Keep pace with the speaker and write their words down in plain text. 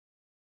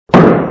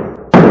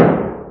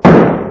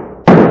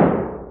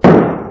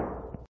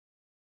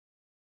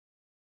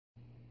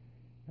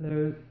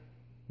Hello,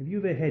 have you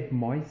ever had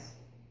mice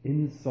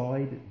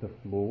inside the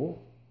floor?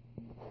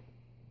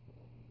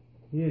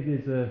 Here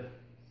there's a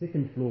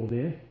second floor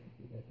there,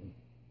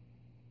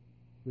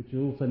 which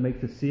also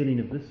makes the ceiling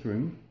of this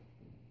room.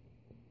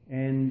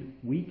 And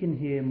we can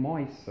hear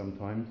mice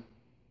sometimes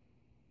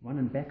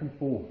running back and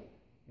forth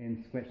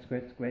and scratch,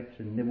 scratch, scratch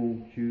and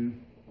nibble, chew.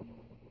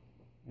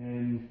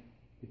 And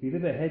if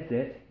you've ever had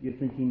that, you're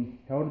thinking,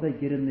 how do they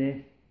get in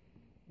there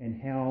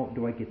and how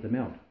do I get them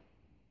out?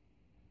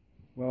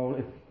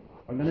 Well,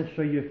 I'm going to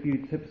show you a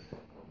few tips.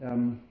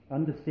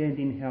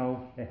 Understanding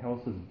how a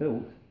house is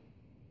built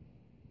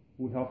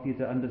will help you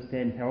to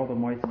understand how the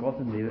mice got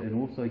in there and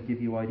also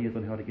give you ideas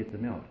on how to get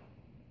them out.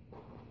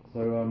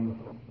 So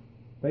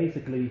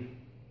basically,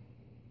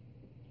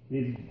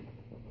 there's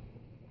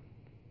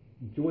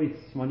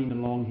joists running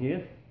along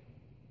here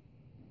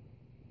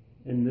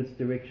in this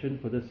direction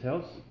for this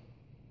house,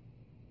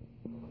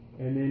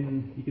 and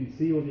then you can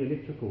see all the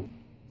electrical.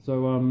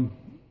 So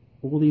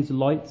all these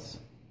lights,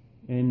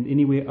 and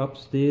anywhere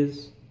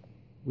upstairs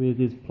where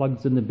there's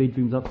plugs in the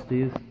bedrooms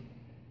upstairs,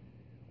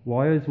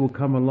 wires will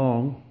come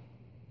along,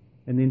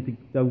 and then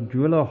they'll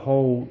drill a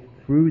hole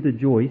through the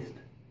joist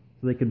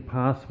so they can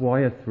pass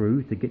wire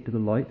through to get to the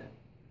light.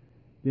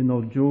 Then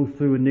they'll drill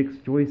through a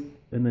next joist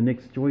and the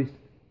next joist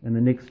and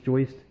the next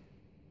joist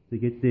to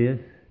get there.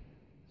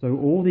 So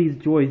all these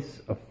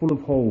joists are full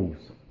of holes.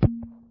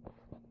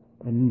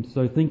 And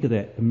so think of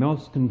that, the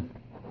mouse can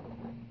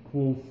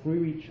crawl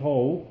through each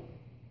hole,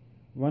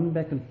 run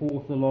back and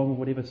forth along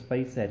whatever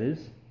space that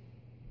is,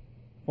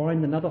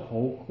 find another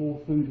hole,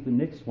 crawl through to the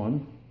next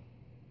one,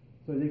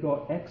 so they've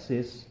got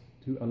access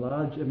to a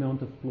large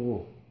amount of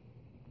floor.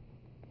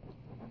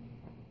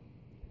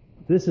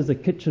 This is a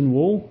kitchen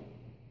wall.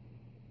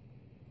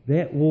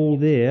 That wall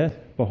there,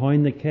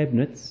 behind the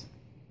cabinets,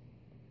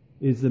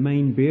 is the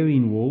main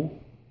bearing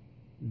wall.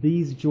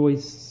 These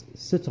joists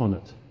sit on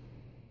it,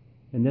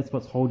 and that's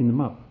what's holding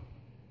them up.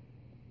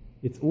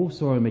 It's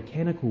also a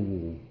mechanical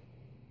wall,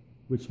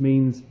 which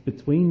means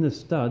between the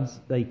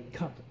studs they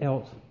cut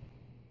out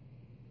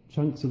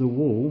chunks of the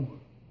wall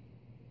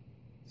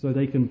so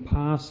they can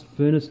pass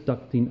furnace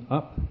ducting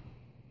up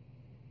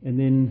and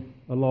then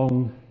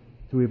along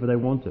to wherever they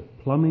want it.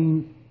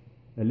 Plumbing,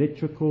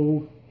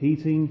 electrical,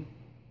 heating,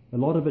 a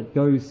lot of it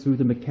goes through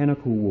the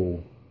mechanical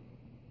wall.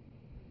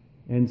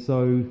 And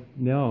so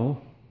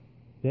now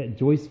that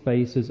joist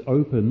space is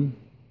open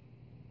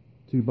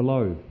to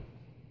below.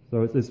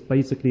 So it's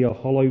basically a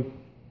hollow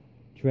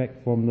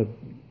track from the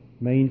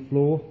main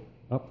floor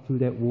up through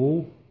that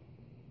wall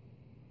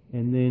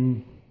and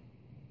then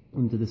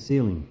into the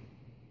ceiling.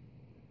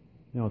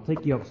 Now I'll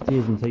take you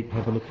upstairs and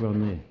have a look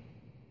around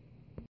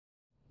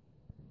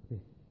there.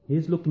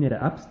 Here's looking at it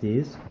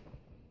upstairs,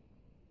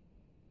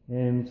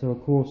 and so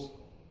of course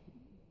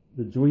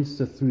the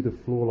joists are through the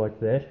floor like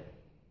that.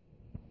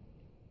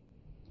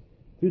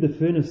 Through the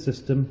furnace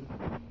system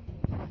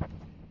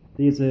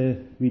there's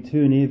a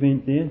return air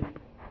vent there,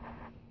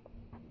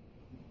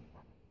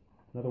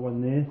 another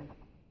one there,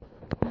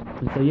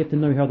 and so you have to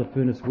know how the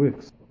furnace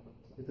works.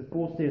 It's a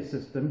forced air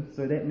system,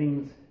 so that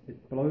means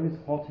it blows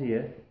hot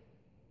air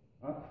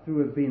up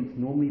through a vent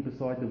normally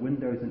beside the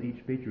windows in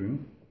each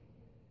bedroom,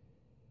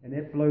 and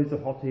that blows the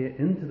hot air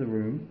into the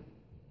room,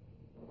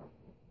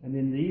 and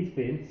then these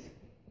vents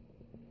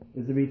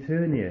is the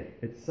return air.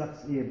 It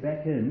sucks air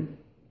back in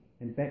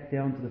and back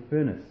down to the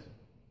furnace.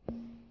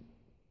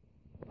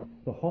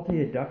 The hot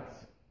air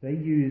ducts, they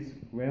use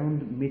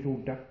ground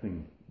metal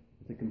ducting.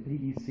 It's a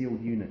completely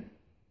sealed unit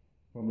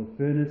from the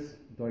furnace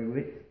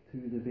direct to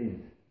the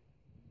vent.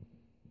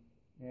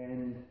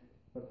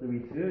 But the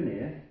return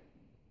air,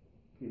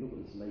 look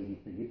at this lady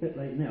thing, you're a bit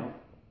late now.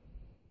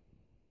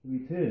 The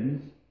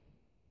returns,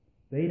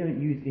 they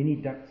don't use any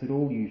ducts at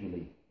all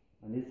usually,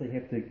 unless they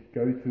have to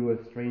go through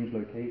a strange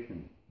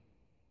location.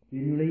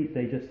 Generally,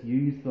 they just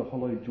use the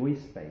hollow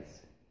joist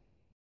space.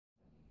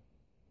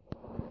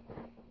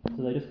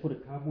 So they just put a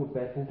cardboard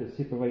baffle to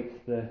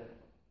separate the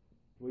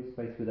joist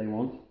space where they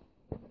want.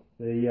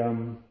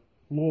 The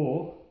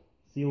floor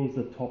seals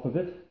the top of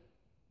it,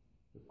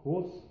 of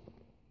course,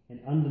 and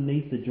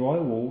underneath the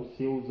drywall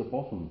seals the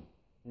bottom.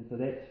 And so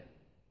that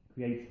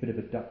creates a bit of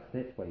a duct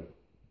that way.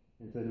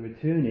 And so the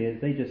return air,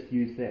 they just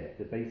use that,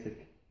 the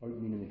basic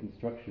opening in the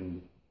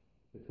construction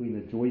between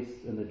the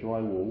joists and the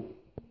drywall,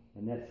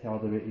 and that's how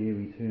the air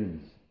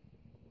returns.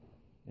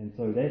 And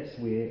so that's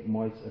where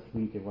mice are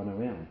free to run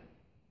around.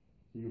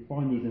 So you'll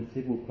find these in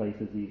several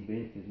places, these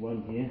vents. There's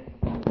one here.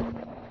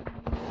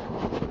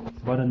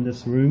 There's one in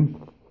this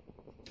room.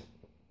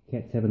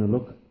 Cat's having a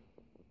look.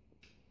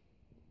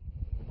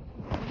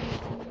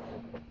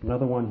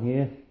 Another one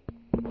here.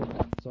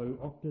 So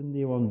often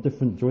they're on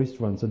different joist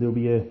runs. So there'll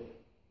be a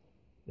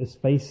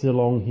space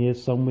along here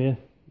somewhere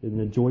in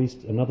the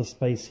joist, another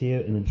space here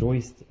in the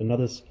joist,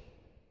 another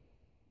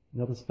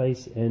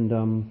space, and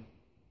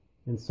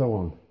so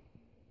on.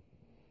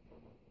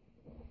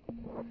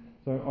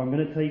 So I'm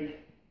going to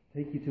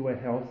take you to a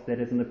house that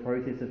is in the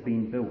process of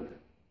being built,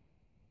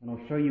 and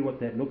I'll show you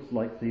what that looks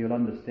like so you'll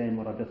understand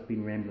what I've just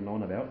been rambling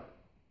on about.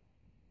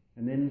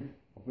 And then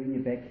I'll bring you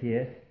back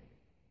here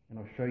and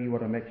I'll show you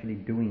what I'm actually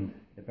doing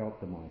about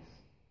the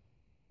mice.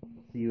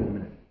 See you in a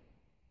minute.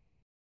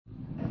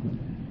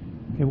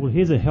 Okay, well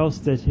here's a house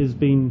that has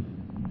been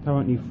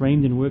currently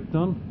framed and worked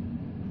on.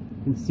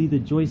 You can see the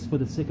joist for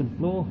the second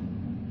floor.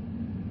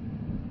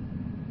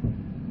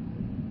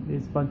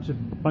 There's a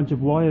bunch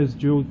of wires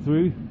drilled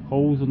through,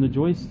 holes in the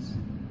joists.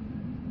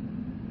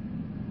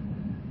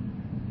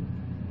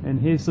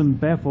 And here's some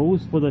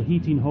baffles for the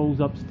heating holes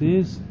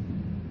upstairs.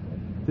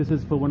 This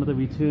is for one of the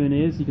return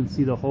airs. You can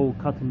see the hole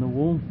cut in the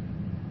wall.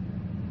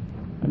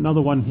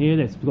 Another one here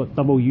that's got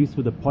double use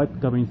with a pipe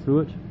going through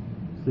it.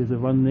 So there's a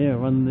run there, a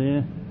run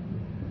there.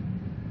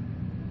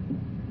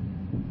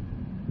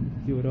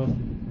 Let's see what else we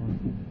can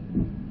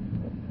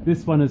find.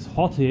 This one is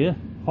hot air.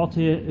 Hot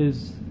air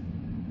is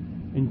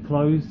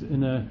enclosed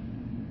in a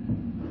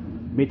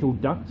metal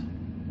duct,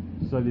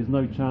 so there's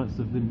no chance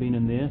of them being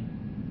in there.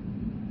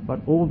 But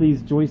all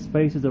these joist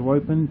spaces are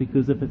open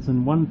because if it's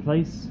in one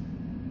place,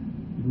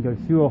 you can go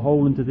through a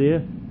hole into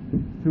there,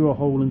 through a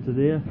hole into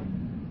there,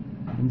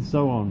 and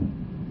so on.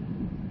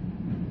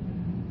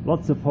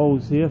 Lots of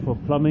holes here for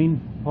plumbing,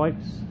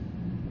 pipes,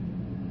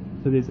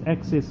 so there's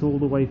access all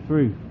the way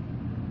through.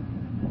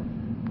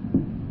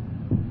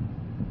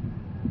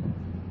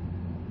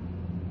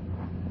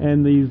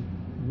 And these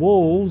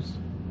walls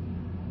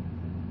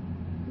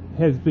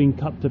have been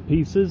cut to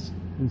pieces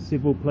in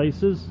several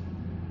places,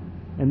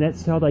 and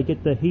that's how they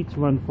get the heat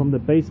run from the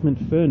basement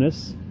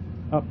furnace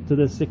up to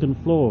the second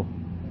floor.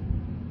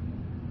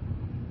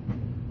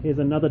 Here's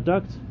another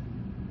duct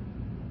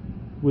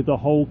with a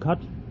hole cut,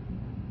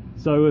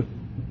 so if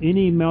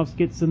any mouse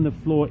gets in the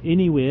floor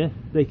anywhere,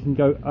 they can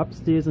go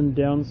upstairs and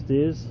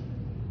downstairs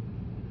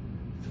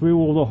through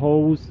all the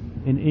holes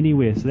and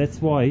anywhere. So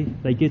that's why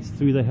they get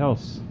through the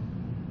house.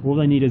 All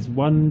they need is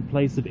one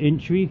place of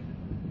entry,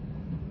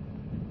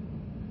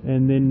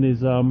 and then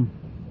there's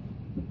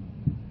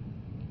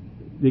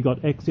they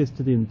got access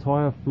to the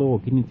entire floor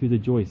getting through the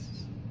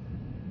joists.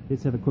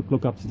 Let's have a quick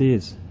look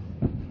upstairs.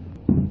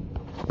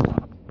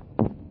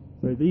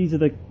 So these are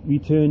the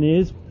return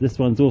airs. This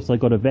one's also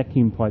got a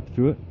vacuum pipe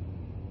through it.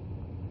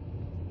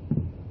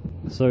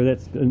 So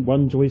that's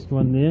one joist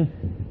run there.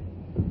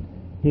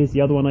 Here's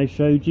the other one I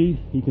showed you.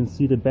 You can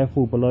see the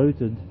baffle below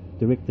to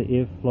direct the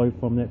airflow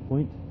from that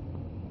point.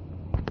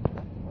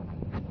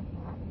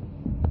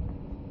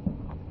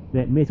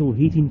 That metal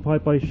heating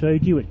pipe I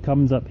showed you, it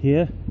comes up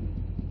here.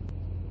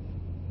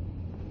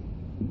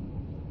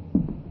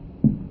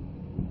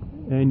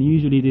 And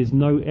usually there's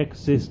no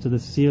access to the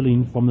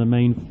ceiling from the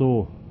main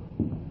floor,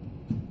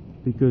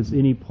 because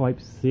any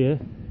pipes there,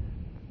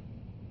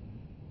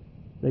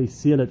 they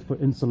seal it for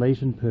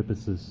insulation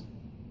purposes.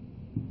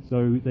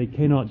 So they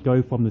cannot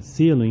go from the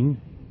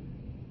ceiling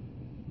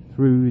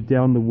through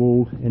down the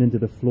wall and into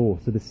the floor.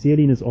 So the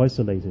ceiling is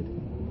isolated.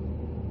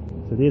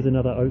 So there's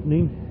another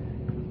opening.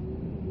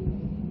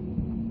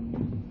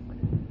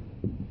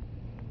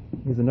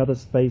 There's another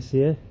space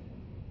here.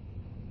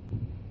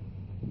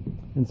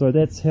 And so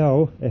that's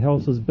how a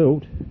house is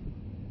built,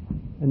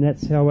 and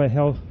that's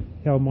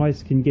how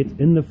mice can get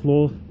in the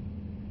floor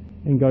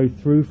and go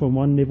through from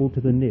one level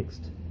to the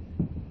next.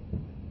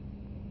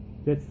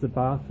 That's the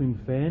bathroom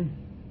fan,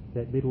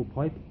 that metal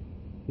pipe.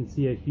 You can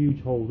see a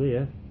huge hole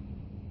there.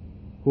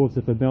 Of course,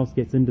 if a mouse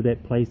gets into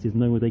that place, there's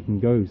nowhere they can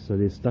go, so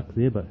they're stuck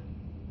there, but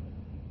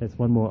that's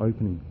one more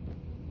opening.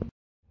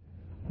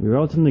 We're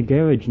out in the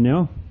garage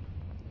now,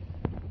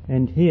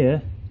 and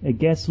here a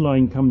gas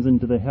line comes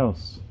into the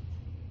house.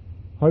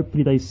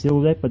 Hopefully they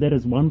seal that, but that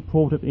is one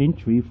port of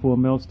entry for a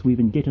mouse to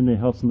even get in their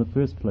house in the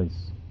first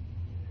place.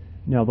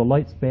 Now the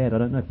light's bad, I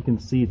don't know if you can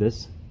see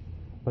this,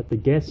 but the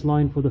gas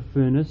line for the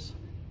furnace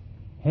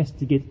has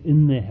to get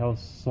in the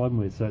house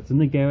somewhere. So it's in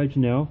the garage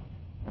now,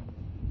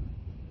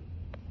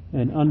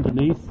 and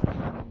underneath,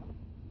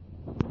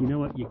 you know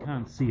what, you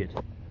can't see it,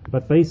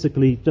 but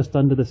basically just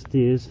under the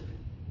stairs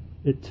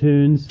it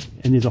turns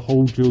and there's a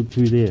hole drilled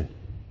through there.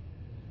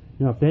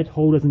 Now if that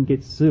hole doesn't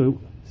get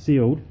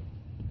sealed,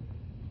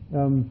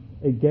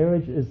 a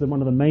garage is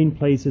one of the main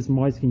places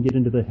mice can get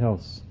into the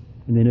house,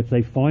 and then if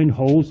they find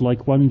holes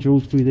like one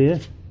drilled through there,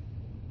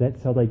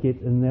 that's how they get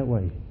in that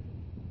way.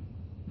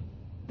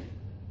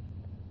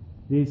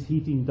 There's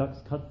heating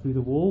ducts cut through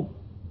the wall.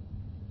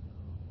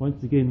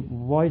 Once again,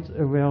 right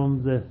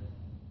around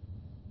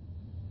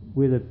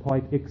where the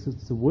pipe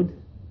exits the wood.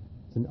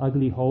 It's an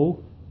ugly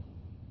hole,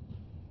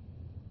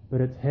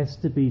 but it has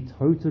to be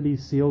totally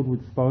sealed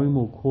with foam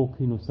or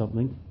caulking or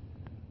something,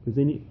 because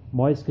any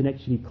mice can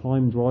actually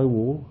climb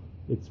drywall.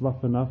 It's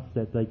rough enough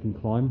that they can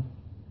climb.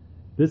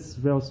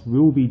 This house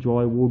will be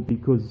drywalled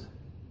because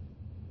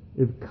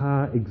of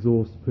car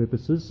exhaust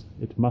purposes,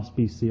 it must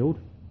be sealed.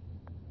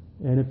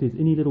 And if there's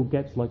any little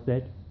gaps like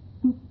that,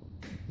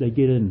 they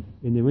get in,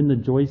 and they're in the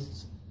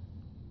joists.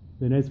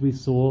 Then as we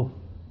saw,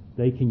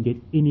 they can get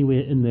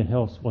anywhere in the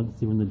house once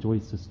they're in the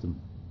joist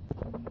system.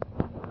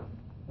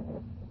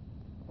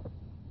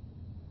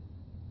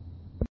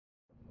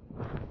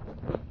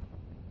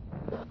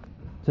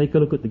 Take a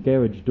look at the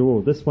garage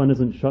door. This one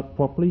isn't shut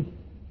properly,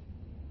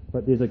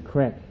 but there's a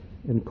crack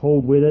in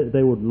cold weather,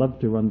 they would love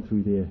to run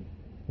through there.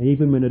 And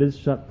even when it is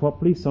shut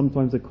properly,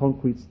 sometimes the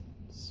concrete's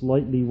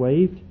slightly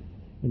waved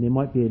and there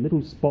might be a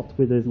little spot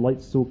where the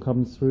light still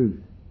comes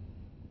through.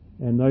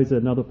 And those are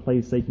another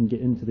place they can get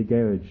into the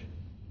garage.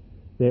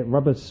 That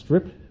rubber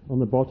strip on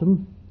the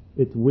bottom,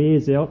 it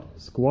wears out,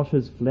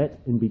 squashes flat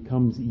and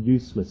becomes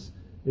useless.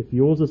 If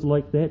yours is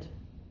like that,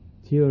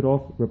 tear it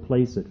off,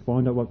 replace it.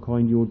 Find out what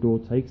kind your door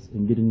takes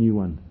and get a new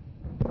one.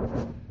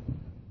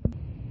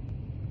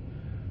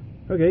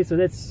 Okay, so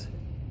that's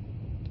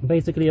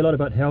basically a lot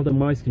about how the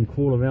mice can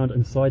crawl around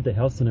inside the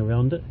house and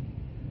around it.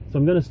 So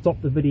I'm going to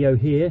stop the video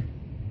here,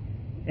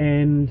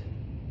 and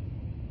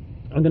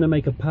I'm going to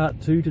make a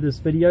part 2 to this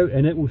video,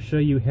 and it will show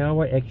you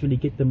how I actually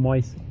get the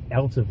mice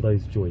out of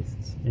those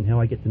joists and how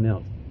I get them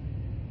out.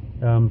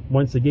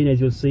 Once again, as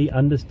you'll see,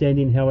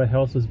 understanding how a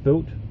house is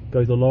built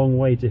goes a long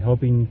way to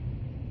helping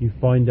you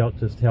find out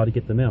just how to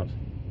get them out.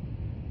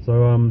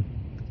 So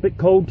it's a bit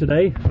cold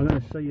today. I'm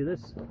going to show you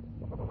this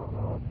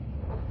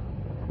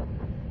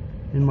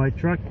in my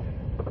truck,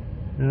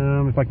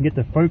 if I can get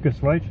the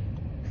focus right.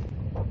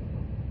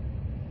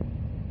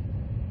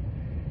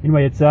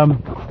 Anyway, it's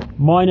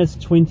minus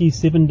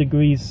 27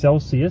 degrees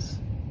Celsius.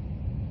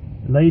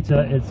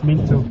 Later it's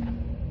meant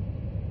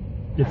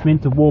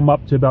to warm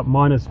up to about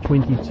minus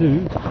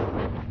 22.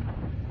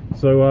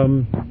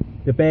 So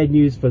the bad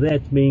news for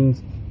that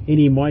means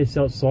any mice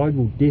outside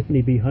will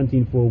definitely be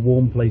hunting for a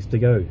warm place to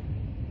go.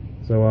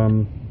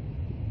 So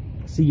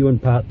see you in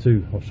part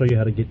 2. I'll show you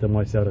how to get the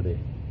mice out of there.